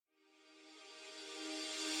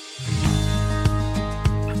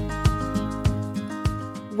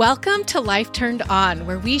Welcome to Life Turned On,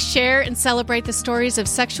 where we share and celebrate the stories of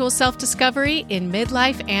sexual self-discovery in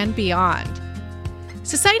midlife and beyond.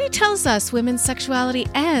 Society tells us women's sexuality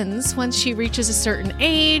ends once she reaches a certain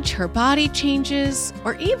age, her body changes,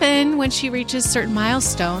 or even when she reaches certain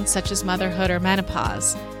milestones such as motherhood or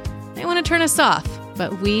menopause. They want to turn us off,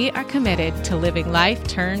 but we are committed to living life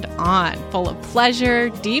turned on, full of pleasure,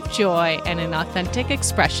 deep joy, and an authentic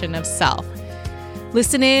expression of self.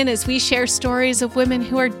 Listen in as we share stories of women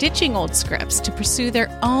who are ditching old scripts to pursue their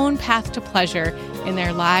own path to pleasure in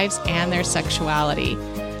their lives and their sexuality.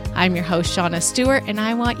 I'm your host, Shauna Stewart, and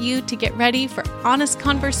I want you to get ready for honest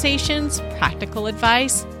conversations, practical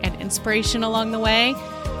advice, and inspiration along the way.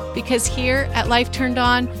 Because here at Life Turned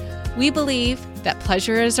On, we believe that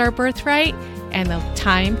pleasure is our birthright and the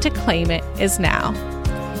time to claim it is now.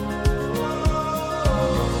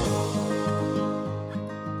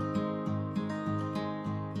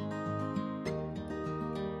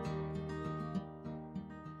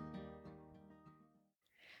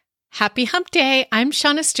 Happy Hump Day. I'm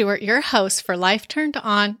Shauna Stewart, your host for Life Turned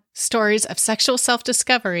On, stories of sexual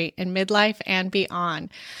self-discovery in midlife and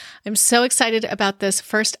beyond. I'm so excited about this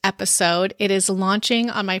first episode. It is launching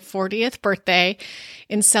on my 40th birthday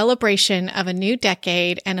in celebration of a new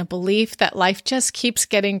decade and a belief that life just keeps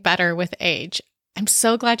getting better with age. I'm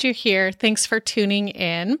so glad you're here. Thanks for tuning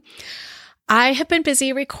in. I have been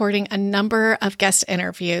busy recording a number of guest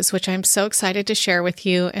interviews, which I'm so excited to share with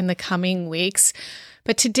you in the coming weeks.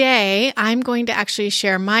 But today, I'm going to actually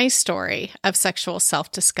share my story of sexual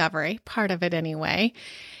self-discovery, part of it anyway.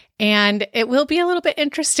 And it will be a little bit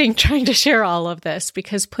interesting trying to share all of this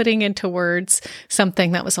because putting into words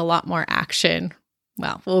something that was a lot more action,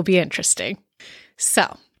 well, will be interesting.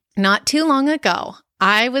 So, not too long ago,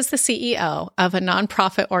 I was the CEO of a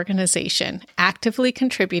nonprofit organization actively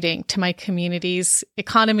contributing to my community's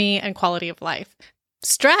economy and quality of life.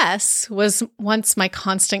 Stress was once my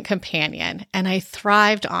constant companion, and I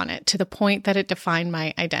thrived on it to the point that it defined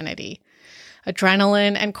my identity.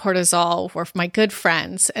 Adrenaline and cortisol were my good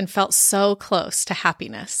friends and felt so close to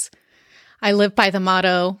happiness. I live by the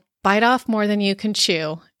motto, bite off more than you can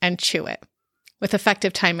chew and chew it. With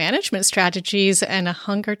effective time management strategies and a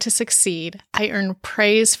hunger to succeed, I earn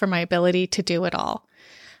praise for my ability to do it all.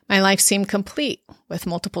 My life seemed complete with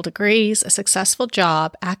multiple degrees, a successful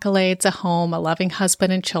job, accolades, a home, a loving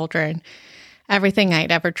husband and children, everything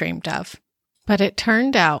I'd ever dreamed of. But it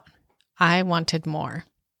turned out I wanted more.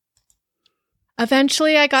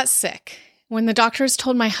 Eventually, I got sick. When the doctors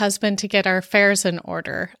told my husband to get our affairs in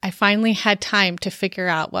order, I finally had time to figure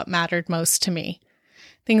out what mattered most to me.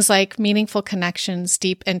 Things like meaningful connections,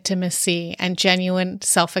 deep intimacy, and genuine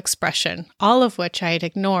self-expression, all of which I had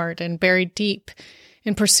ignored and buried deep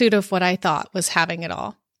in pursuit of what I thought was having it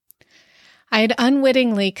all. I had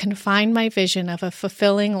unwittingly confined my vision of a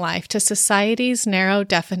fulfilling life to society's narrow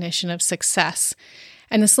definition of success,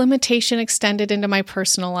 and this limitation extended into my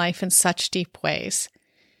personal life in such deep ways.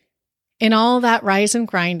 In all that rise and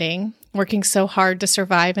grinding, working so hard to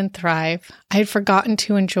survive and thrive, I had forgotten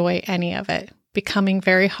to enjoy any of it, becoming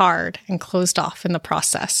very hard and closed off in the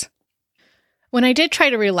process. When I did try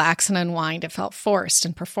to relax and unwind, it felt forced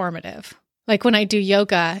and performative. Like when I do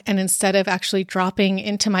yoga and instead of actually dropping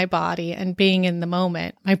into my body and being in the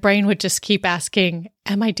moment, my brain would just keep asking,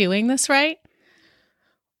 am I doing this right?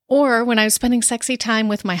 Or when I was spending sexy time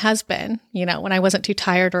with my husband, when I wasn't too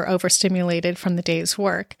tired or overstimulated from the day's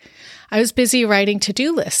work, I was busy writing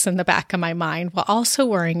to-do lists in the back of my mind while also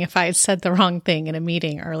worrying if I had said the wrong thing in a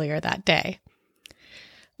meeting earlier that day.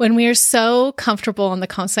 When we are so comfortable on the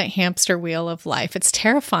constant hamster wheel of life, it's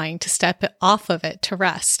terrifying to step off of it to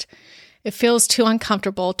rest. It feels too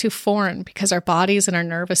uncomfortable, too foreign, because our bodies and our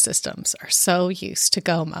nervous systems are so used to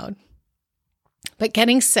go mode. But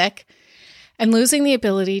getting sick and losing the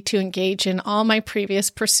ability to engage in all my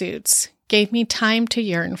previous pursuits gave me time to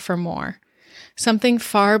yearn for more, something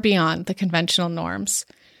far beyond the conventional norms.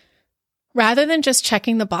 Rather than just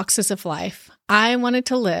checking the boxes of life, I wanted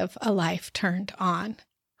to live a life turned on.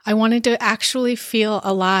 I wanted to actually feel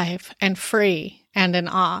alive and free and in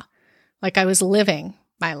awe, like I was living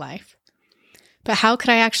my life. But how could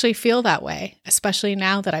I actually feel that way, especially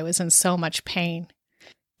now that I was in so much pain?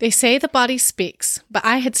 They say the body speaks, but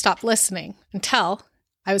I had stopped listening until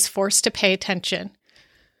I was forced to pay attention.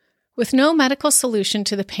 With no medical solution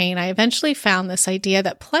to the pain, I eventually found this idea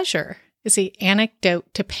that pleasure is the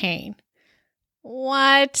antidote to pain.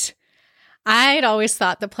 What? I'd always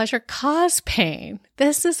thought that pleasure caused pain.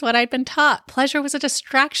 This is what I'd been taught. Pleasure was a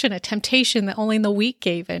distraction, a temptation that only the weak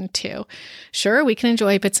gave into. Sure, we can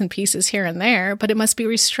enjoy bits and pieces here and there, but it must be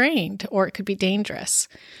restrained or it could be dangerous.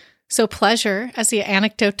 So pleasure as the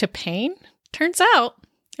antidote to pain? Turns out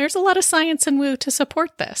There's a lot of science and woo to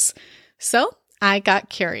support this. So I got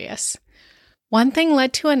curious. One thing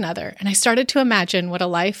led to another, and I started to imagine what a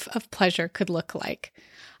life of pleasure could look like.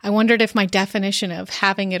 I wondered if my definition of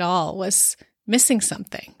having it all was missing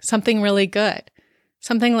something really good,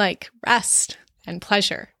 something like rest and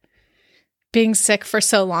pleasure. Being sick for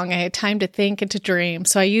so long, I had time to think and to dream,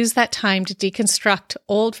 so I used that time to deconstruct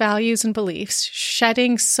old values and beliefs,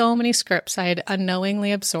 shedding so many scripts I had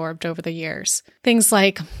unknowingly absorbed over the years. Things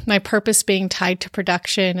like my purpose being tied to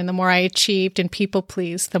production, and the more I achieved and people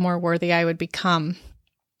pleased, the more worthy I would become.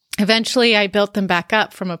 Eventually, I built them back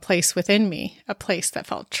up from a place within me, a place that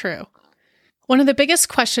felt true. One of the biggest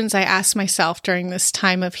questions I asked myself during this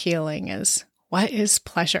time of healing is, what is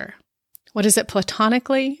pleasure? What is it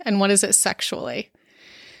platonically, and what is it sexually?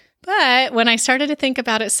 But when I started to think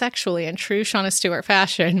about it sexually in true Shauna Stewart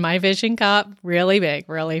fashion, my vision got really big,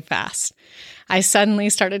 really fast. I suddenly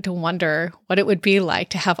started to wonder what it would be like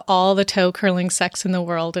to have all the toe-curling sex in the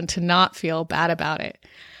world and to not feel bad about it.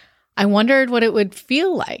 I wondered what it would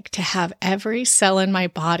feel like to have every cell in my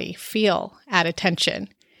body feel at attention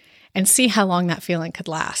and see how long that feeling could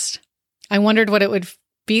last. I wondered what it would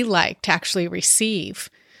be like to actually receive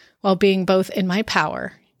while being both in my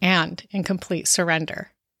power and in complete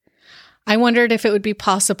surrender. I wondered if it would be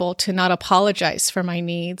possible to not apologize for my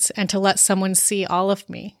needs and to let someone see all of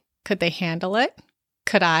me. Could they handle it?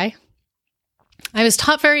 Could I? I was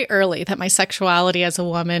taught very early that my sexuality as a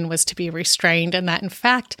woman was to be restrained and that, in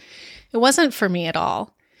fact, it wasn't for me at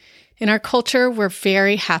all. In our culture, we're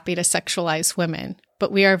very happy to sexualize women,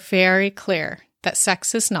 but we are very clear that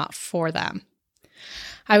sex is not for them.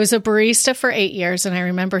 I was a barista for 8 years, and I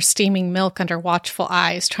remember steaming milk under watchful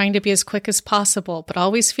eyes, trying to be as quick as possible, but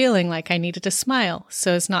always feeling like I needed to smile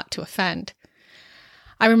so as not to offend.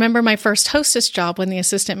 I remember my first hostess job when the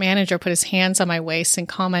assistant manager put his hands on my waist and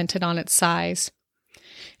commented on its size.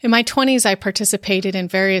 In my 20s, I participated in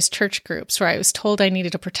various church groups where I was told I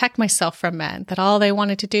needed to protect myself from men, that all they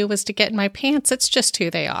wanted to do was to get in my pants. It's just who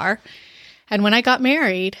they are. And when I got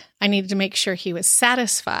married, I needed to make sure he was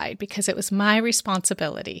satisfied because it was my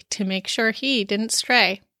responsibility to make sure he didn't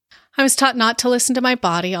stray. I was taught not to listen to my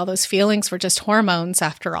body. All those feelings were just hormones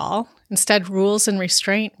after all. Instead, rules and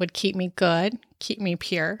restraint would keep me good, keep me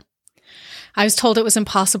pure. I was told it was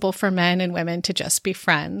impossible for men and women to just be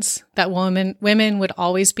friends, that women would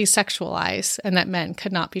always be sexualized, and that men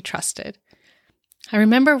could not be trusted. I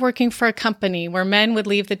remember working for a company where men would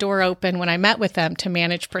leave the door open when I met with them to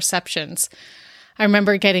manage perceptions. I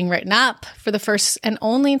remember getting written up for the first and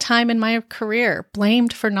only time in my career,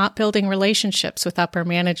 blamed for not building relationships with upper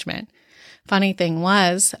management. Funny thing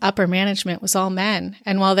was, upper management was all men,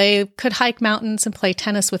 and while they could hike mountains and play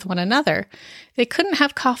tennis with one another, they couldn't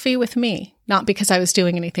have coffee with me, not because I was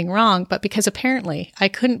doing anything wrong, but because apparently I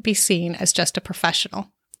couldn't be seen as just a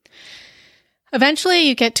professional. Eventually,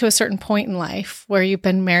 you get to a certain point in life where you've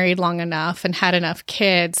been married long enough and had enough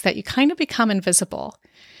kids that you kind of become invisible.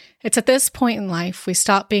 It's at this point in life we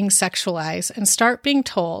stop being sexualized and start being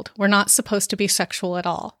told we're not supposed to be sexual at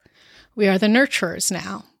all. We are the nurturers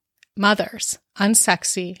now, mothers,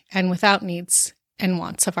 unsexy, and without needs and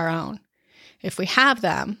wants of our own. If we have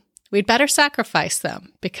them, we'd better sacrifice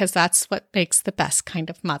them because that's what makes the best kind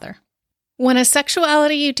of mother. When a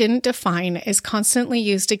sexuality you didn't define is constantly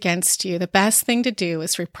used against you, the best thing to do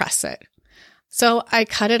is repress it. So I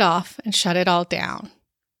cut it off and shut it all down.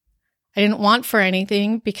 I didn't want for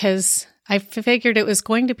anything because I figured it was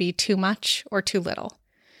going to be too much or too little.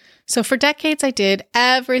 So for decades, I did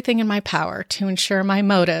everything in my power to ensure my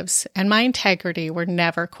motives and my integrity were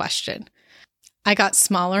never questioned. I got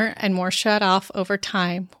smaller and more shut off over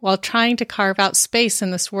time while trying to carve out space in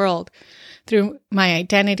this world through my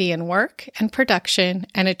identity in work and production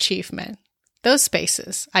and achievement. Those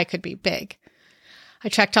spaces, I could be big. I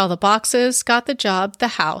checked all the boxes, got the job, the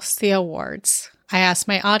house, the awards. I asked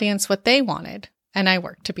my audience what they wanted, and I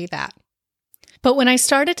worked to be that. But when I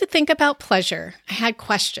started to think about pleasure, I had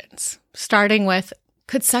questions, starting with,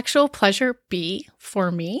 could sexual pleasure be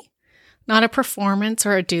for me? Not a performance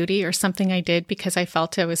or a duty or something I did because I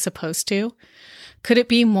felt I was supposed to? Could it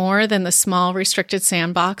be more than the small, restricted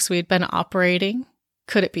sandbox we had been operating?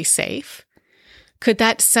 Could it be safe? Could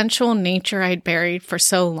that sensual nature I'd buried for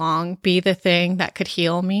so long be the thing that could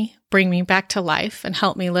heal me, bring me back to life, and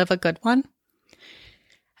help me live a good one?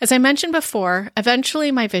 As I mentioned before,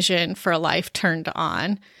 eventually my vision for a life turned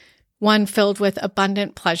on, one filled with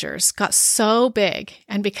abundant pleasures, got so big,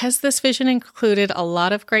 and because this vision included a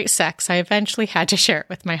lot of great sex, I eventually had to share it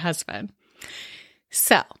with my husband.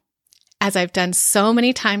 So, as I've done so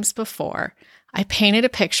many times before, I painted a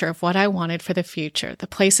picture of what I wanted for the future, the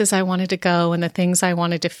places I wanted to go and the things I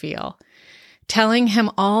wanted to feel. Telling him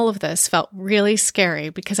all of this felt really scary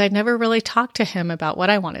because I'd never really talked to him about what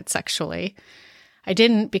I wanted sexually. I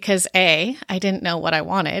didn't because A, I didn't know what I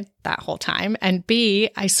wanted that whole time, and B,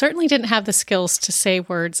 I certainly didn't have the skills to say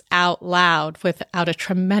words out loud without a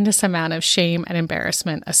tremendous amount of shame and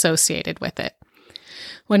embarrassment associated with it.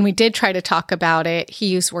 When we did try to talk about it, he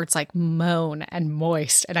used words like moan and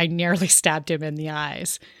moist, and I nearly stabbed him in the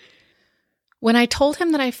eyes. When I told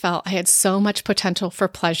him that I felt I had so much potential for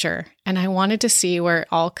pleasure and I wanted to see where it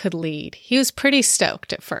all could lead, he was pretty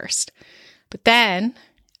stoked at first. But then,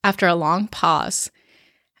 after a long pause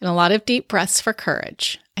and a lot of deep breaths for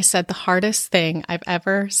courage, I said the hardest thing I've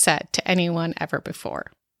ever said to anyone ever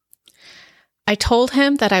before. I told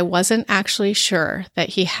him that I wasn't actually sure that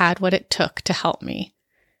he had what it took to help me,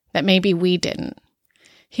 that maybe we didn't.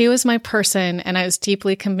 He was my person, and I was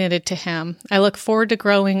deeply committed to him. I look forward to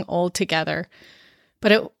growing old together.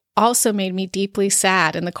 But it also made me deeply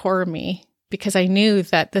sad in the core of me because I knew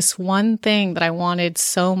that this one thing that I wanted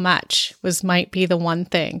so much might be the one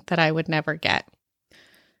thing that I would never get.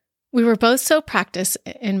 We were both so practiced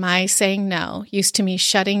in my saying no, used to me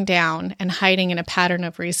shutting down and hiding in a pattern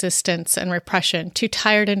of resistance and repression, too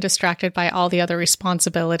tired and distracted by all the other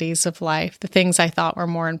responsibilities of life, the things I thought were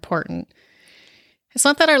more important. It's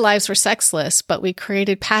not that our lives were sexless, but we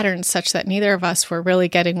created patterns such that neither of us were really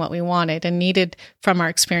getting what we wanted and needed from our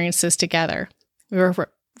experiences together.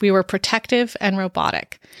 We were protective and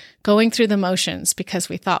robotic, going through the motions because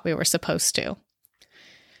we thought we were supposed to.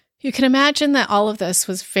 You can imagine that all of this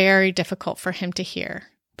was very difficult for him to hear.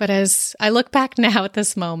 But as I look back now at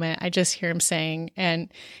this moment, I just hear him saying, and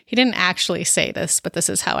he didn't actually say this, but this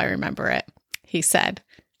is how I remember it. He said,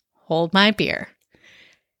 "Hold my beer."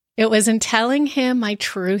 It was in telling him my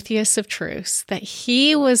truthiest of truths that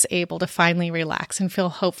he was able to finally relax and feel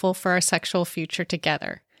hopeful for our sexual future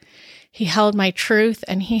together. He held my truth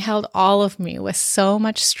and he held all of me with so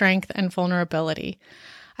much strength and vulnerability.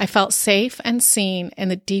 I felt safe and seen in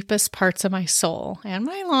the deepest parts of my soul and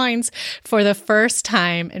my loins for the first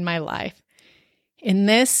time in my life. In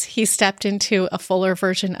this, he stepped into a fuller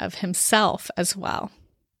version of himself as well.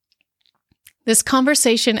 This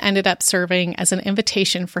conversation ended up serving as an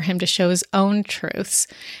invitation for him to show his own truths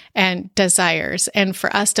and desires, and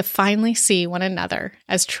for us to finally see one another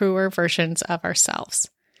as truer versions of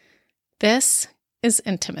ourselves. This is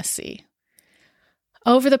intimacy.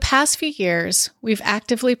 Over the past few years, we've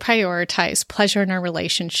actively prioritized pleasure in our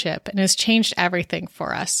relationship, and it's changed everything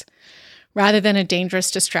for us. Rather than a dangerous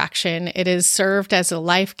distraction, it has served as a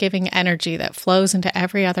life-giving energy that flows into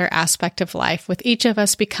every other aspect of life, with each of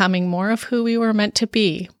us becoming more of who we were meant to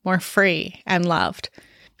be, more free and loved.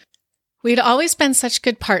 We'd always been such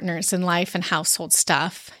good partners in life and household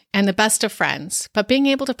stuff, and the best of friends, but being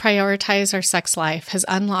able to prioritize our sex life has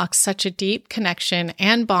unlocked such a deep connection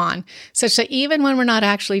and bond, such that even when we're not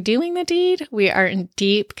actually doing the deed, we are in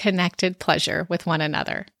deep connected pleasure with one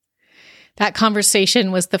another. That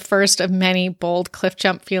conversation was the first of many bold cliff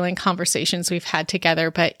jump feeling conversations we've had together,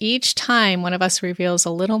 but each time one of us reveals a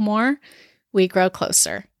little more, we grow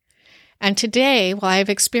closer. And today, while I've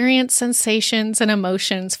experienced sensations and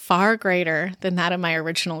emotions far greater than that of my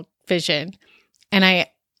original vision, and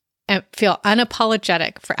I feel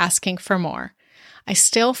unapologetic for asking for more, I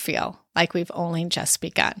still feel like we've only just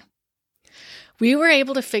begun. We were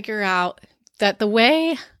able to figure out that the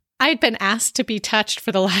way I'd been asked to be touched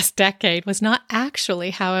for the last decade was not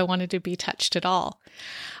actually how I wanted to be touched at all.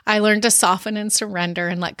 I learned to soften and surrender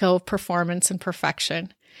and let go of performance and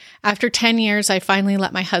perfection. After 10 years, I finally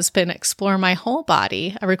let my husband explore my whole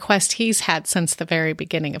body, a request he's had since the very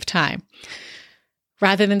beginning of time.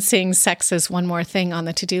 Rather than seeing sex as one more thing on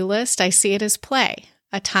the to-do list, I see it as play,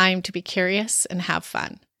 a time to be curious and have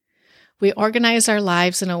fun. We organize our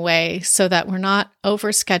lives in a way so that we're not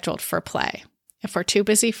overscheduled for play. If we're too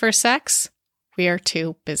busy for sex, we are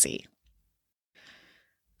too busy.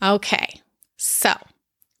 Okay, so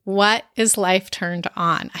what is Life Turned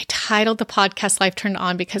On? I titled the podcast Life Turned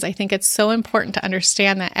On because I think it's so important to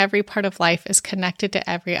understand that every part of life is connected to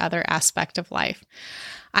every other aspect of life.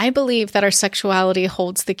 I believe that our sexuality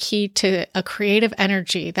holds the key to a creative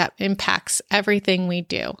energy that impacts everything we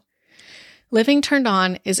do. Living turned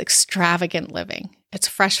on is extravagant living. It's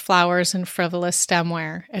fresh flowers and frivolous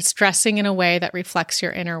stemware. It's dressing in a way that reflects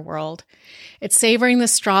your inner world. It's savoring the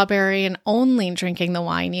strawberry and only drinking the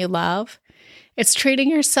wine you love. It's treating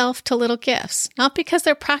yourself to little gifts, not because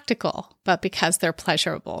they're practical, but because they're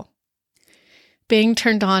pleasurable. Being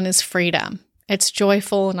turned on is freedom. It's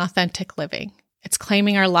joyful and authentic living. It's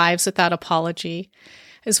claiming our lives without apology.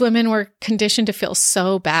 As women, we're conditioned to feel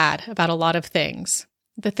so bad about a lot of things.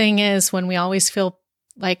 The thing is, when we always feel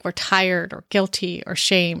like we're tired or guilty or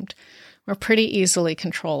shamed, We're pretty easily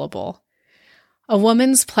controllable. A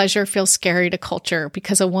woman's pleasure feels scary to culture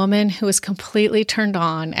because a woman who is completely turned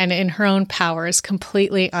on and in her own power is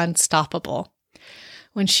completely unstoppable.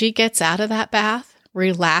 When she gets out of that bath,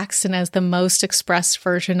 relaxed and as the most expressed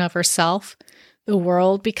version of herself, the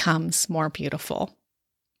world becomes more beautiful.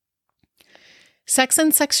 Sex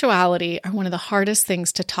and sexuality are one of the hardest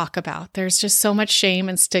things to talk about. There's just so much shame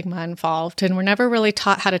and stigma involved, and we're never really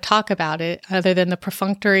taught how to talk about it other than the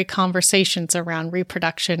perfunctory conversations around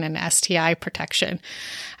reproduction and STI protection.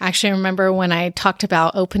 I actually remember when I talked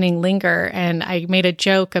about opening Linger and I made a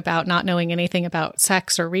joke about not knowing anything about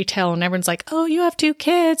sex or retail, and everyone's like, oh, you have 2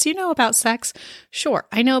 kids, you know about sex. Sure,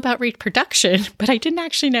 I know about reproduction, but I didn't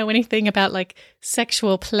actually know anything about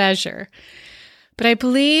sexual pleasure. But I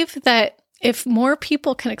believe that if more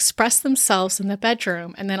people can express themselves in the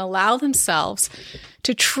bedroom and then allow themselves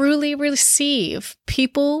to truly receive,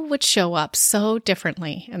 people would show up so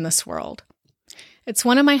differently in this world. It's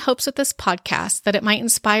one of my hopes with this podcast that it might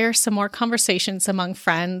inspire some more conversations among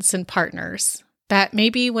friends and partners, that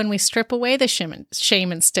maybe when we strip away the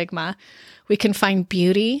shame and stigma, we can find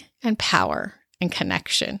beauty and power and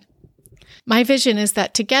connection. My vision is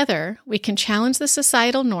that together we can challenge the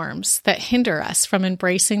societal norms that hinder us from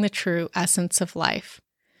embracing the true essence of life.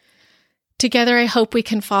 Together, I hope we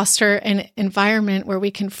can foster an environment where we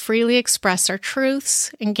can freely express our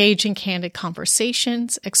truths, engage in candid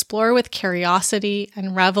conversations, explore with curiosity,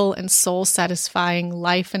 and revel in soul-satisfying,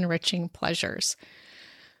 life-enriching pleasures.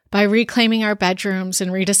 By reclaiming our bedrooms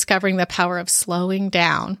and rediscovering the power of slowing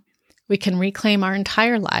down, we can reclaim our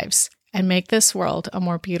entire lives and make this world a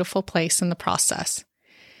more beautiful place in the process.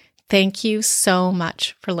 Thank you so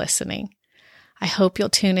much for listening. I hope you'll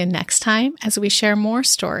tune in next time as we share more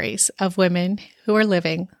stories of women who are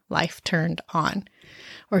living life turned on.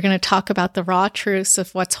 We're going to talk about the raw truths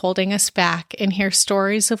of what's holding us back and hear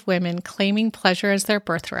stories of women claiming pleasure as their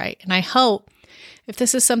birthright. And I hope, if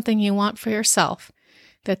this is something you want for yourself,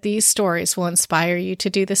 that these stories will inspire you to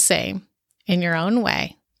do the same in your own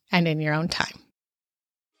way and in your own time.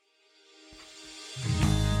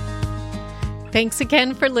 Thanks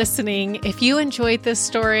again for listening. If you enjoyed this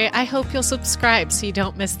story, I hope you'll subscribe so you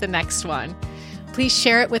don't miss the next one. Please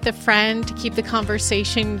share it with a friend to keep the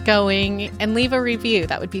conversation going and leave a review.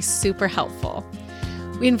 That would be super helpful.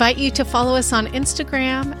 We invite you to follow us on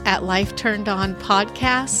Instagram at Life Turned On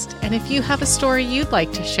Podcast. And if you have a story you'd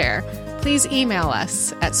like to share, please email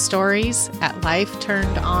us at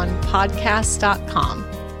stories@lifeturnedonpodcast.com.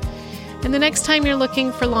 And the next time you're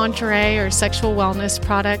looking for lingerie or sexual wellness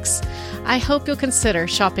products, I hope you'll consider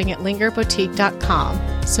shopping at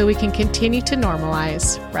lingerboutique.com so we can continue to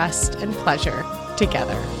normalize rest and pleasure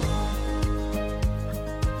together.